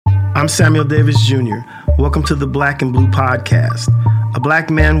I'm Samuel Davis Jr. Welcome to the Black and Blue Podcast. A black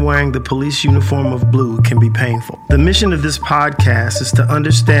man wearing the police uniform of blue can be painful. The mission of this podcast is to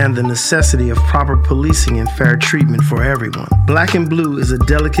understand the necessity of proper policing and fair treatment for everyone. Black and Blue is a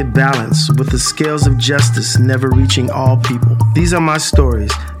delicate balance with the scales of justice never reaching all people. These are my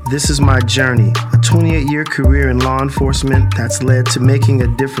stories. This is my journey, a 28-year career in law enforcement that's led to making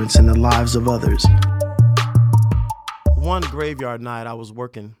a difference in the lives of others. One graveyard night, I was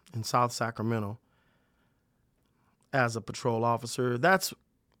working in South Sacramento as a patrol officer. That's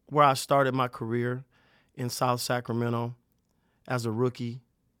where I started my career, in South Sacramento as a rookie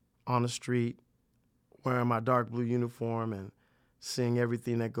on the street, wearing my dark blue uniform and seeing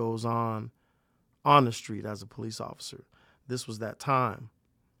everything that goes on the street as a police officer. This was that time.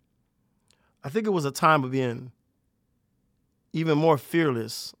 I think it was a time of being even more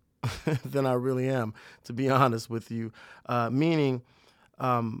fearless than I really am, to be honest with you. Meaning,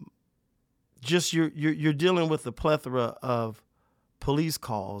 just you're dealing with a plethora of police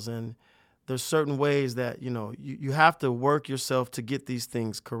calls, and there's certain ways that you have to work yourself to get these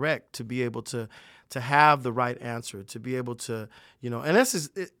things correct, to be able to have the right answer, to be able to and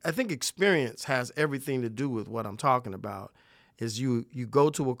I think experience has everything to do with what I'm talking about. Is you go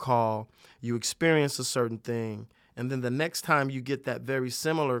to a call, you experience a certain thing, and then the next time you get that very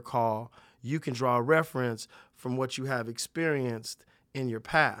similar call, you can draw a reference from what you have experienced in your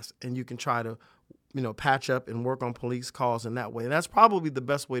past, and you can try to, patch up and work on police calls in that way. And that's probably the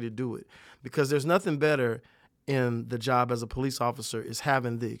best way to do it, because there's nothing better in the job as a police officer is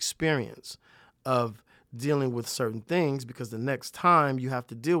having the experience of dealing with certain things, because the next time you have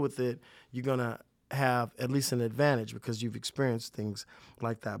to deal with it, you're going to have at least an advantage because you've experienced things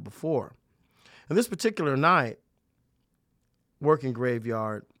like that before. And this particular night, working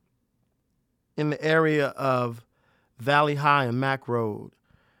graveyard in the area of Valley High and Mack Road,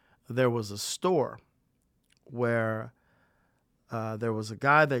 there was a store where there was a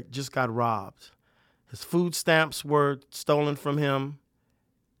guy that just got robbed. His food stamps were stolen from him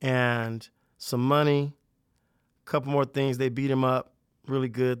and some money, a couple more things. They beat him up really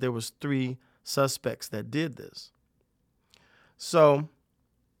good. There was 3 suspects that did this. So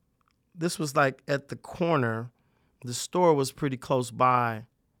this was like at the corner. The store was pretty close by.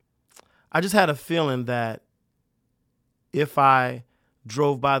 I just had a feeling that if I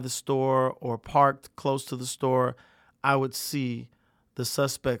drove by the store or parked close to the store, I would see the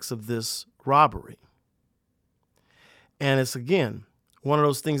suspects of this robbery. And it's, again, one of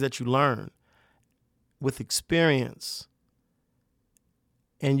those things that you learn with experience.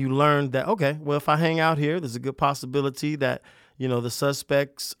 And you learn that, okay, well, if I hang out here, there's a good possibility that, the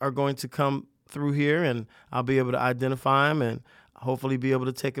suspects are going to come through here and I'll be able to identify them and hopefully be able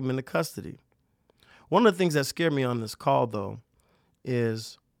to take them into custody. One of the things that scared me on this call, though,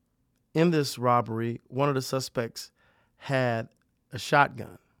 is in this robbery, one of the suspects had a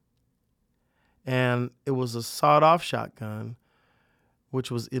shotgun. And it was a sawed-off shotgun, which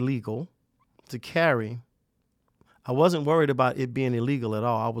was illegal to carry. I wasn't worried about it being illegal at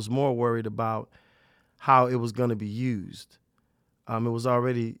all. I was more worried about how it was going to be used. It was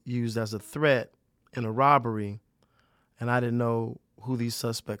already used as a threat in a robbery, and I didn't know who these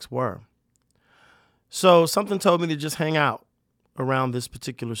suspects were. So something told me to just hang out around this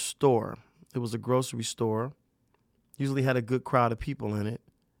particular store. It was a grocery store, usually had a good crowd of people in it.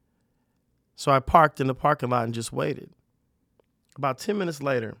 So I parked in the parking lot and just waited. About 10 minutes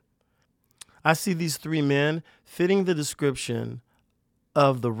later, I see these 3 men fitting the description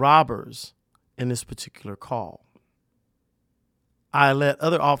of the robbers in this particular call. I let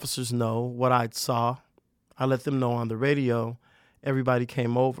other officers know what I saw. I let them know on the radio. Everybody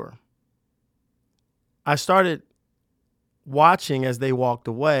came over. I started watching as they walked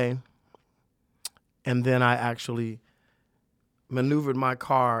away, and then I actually maneuvered my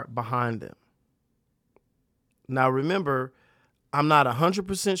car behind them. Now, remember, I'm not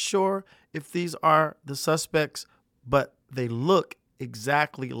 100% sure if these are the suspects, but they look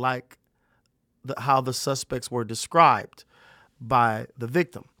exactly like how the suspects were described by the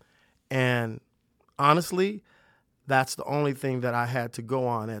victim. And honestly, that's the only thing that I had to go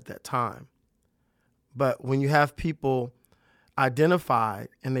on at that time. But when you have people identified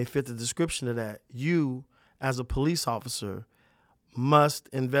and they fit the description of that, you, as a police officer, must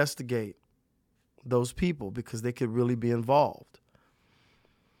investigate those people because they could really be involved.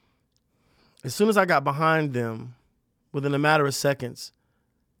 As soon as I got behind them, within a matter of seconds,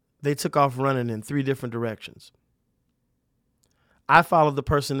 they took off running in 3 different directions. I followed the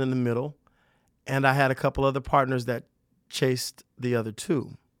person in the middle, and I had a couple other partners that chased the other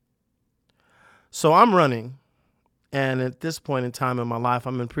 2. So I'm running, And at this point in time in my life,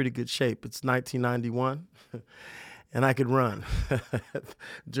 I'm in pretty good shape. It's 1991, and I could run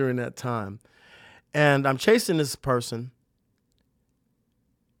during that time. And I'm chasing this person.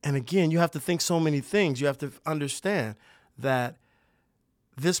 And again, you have to think so many things. You have to understand that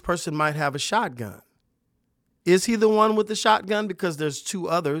this person might have a shotgun. Is he the one with the shotgun? Because there's two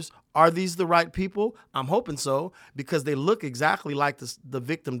others. Are these the right people? I'm hoping so, because they look exactly like the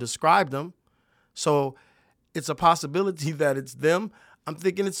victim described them. So it's a possibility that it's them. I'm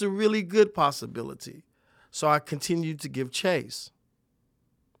thinking it's a really good possibility. So I continued to give chase.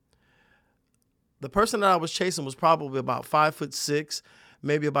 The person that I was chasing was probably about 5'6",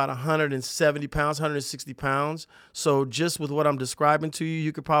 maybe about 170 pounds, 160 pounds. So just with what I'm describing to you,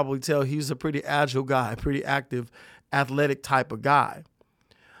 you could probably tell he's a pretty agile guy, pretty active, athletic type of guy.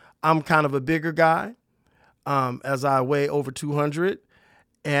 I'm kind of a bigger guy, as I weigh over 200,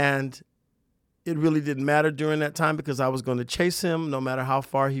 and it really didn't matter during that time because I was going to chase him no matter how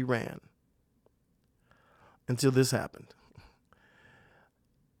far he ran until this happened.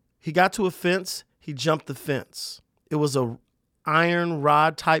 He got to a fence. He jumped the fence. It was a iron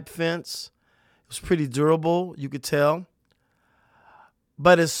rod type fence. It was pretty durable, you could tell.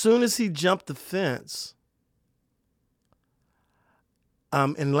 But as soon as he jumped the fence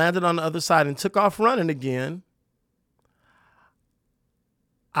and landed on the other side and took off running again,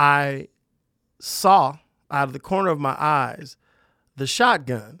 I saw out of the corner of my eyes the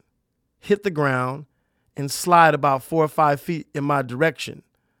shotgun hit the ground and slide about 4 or 5 feet in my direction.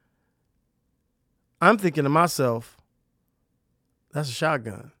 I'm thinking to myself, that's a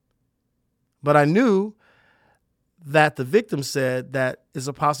shotgun. But I knew that the victim said that is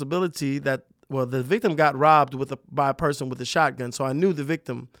a possibility that, well, the victim got robbed by a person with a shotgun. So I knew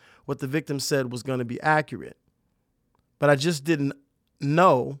what the victim said was going to be accurate. But I just didn't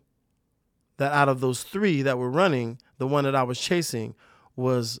know that out of those 3 that were running, the one that I was chasing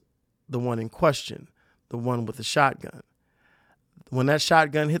was the one in question, the one with the shotgun. When that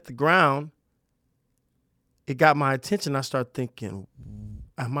shotgun hit the ground, it got my attention. I started thinking,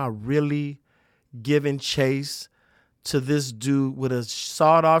 am I really giving chase to this dude with a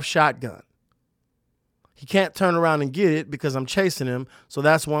sawed-off shotgun? He can't turn around and get it because I'm chasing him, so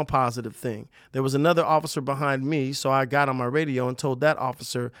that's one positive thing. There was another officer behind me, so I got on my radio and told that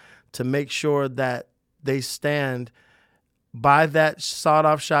officer to make sure that they stand by that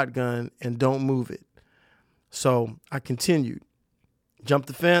sawed-off shotgun and don't move it. So I continued. Jumped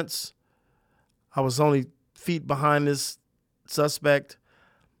the fence. I was only feet behind this suspect.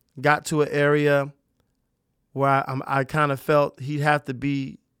 Got to an area where I kind of felt he'd have to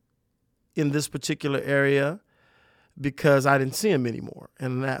be in this particular area because I didn't see him anymore.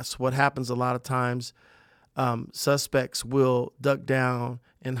 And that's what happens a lot of times. Suspects will duck down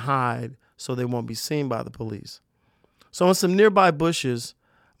and hide so they won't be seen by the police. So in some nearby bushes,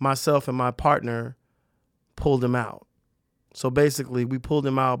 myself and my partner pulled him out. So basically, we pulled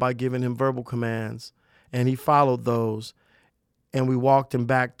him out by giving him verbal commands, and he followed those, and we walked him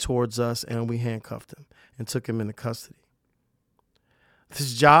back towards us, and we handcuffed him and took him into custody.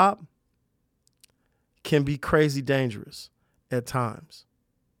 This job can be crazy dangerous at times.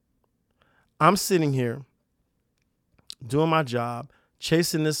 I'm sitting here doing my job,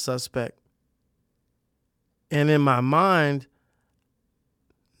 chasing this suspect, and in my mind,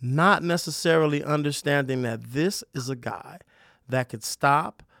 not necessarily understanding that this is a guy that could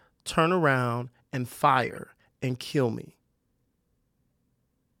stop, turn around, and fire and kill me.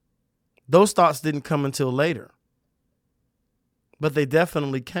 Those thoughts didn't come until later, but they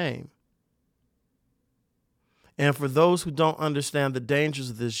definitely came. And for those who don't understand the dangers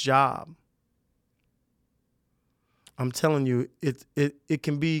of this job, I'm telling you, it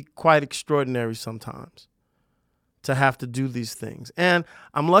can be quite extraordinary sometimes to have to do these things. And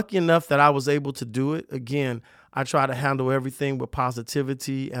I'm lucky enough that I was able to do it. Again, I try to handle everything with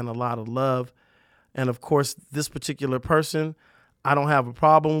positivity and a lot of love. And of course, this particular person, I don't have a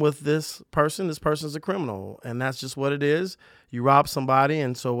problem with this person. This person's a criminal, and that's just what it is. You rob somebody,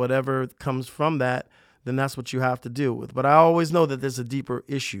 and so whatever comes from that, then that's what you have to deal with. But I always know that there's a deeper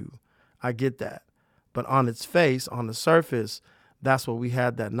issue. I get that. But on its face, on the surface, that's what we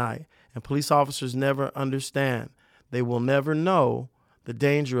had that night. And police officers never understand. They will never know the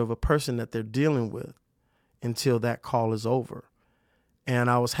danger of a person that they're dealing with until that call is over. And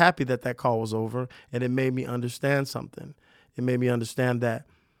I was happy that that call was over, and it made me understand something. It made me understand that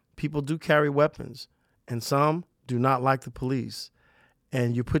people do carry weapons, and some do not like the police.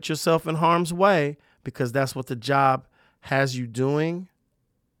 And you put yourself in harm's way because that's what the job has you doing.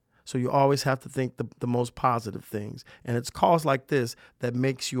 So you always have to think the most positive things. And it's calls like this that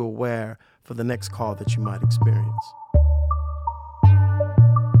makes you aware for the next call that you might experience.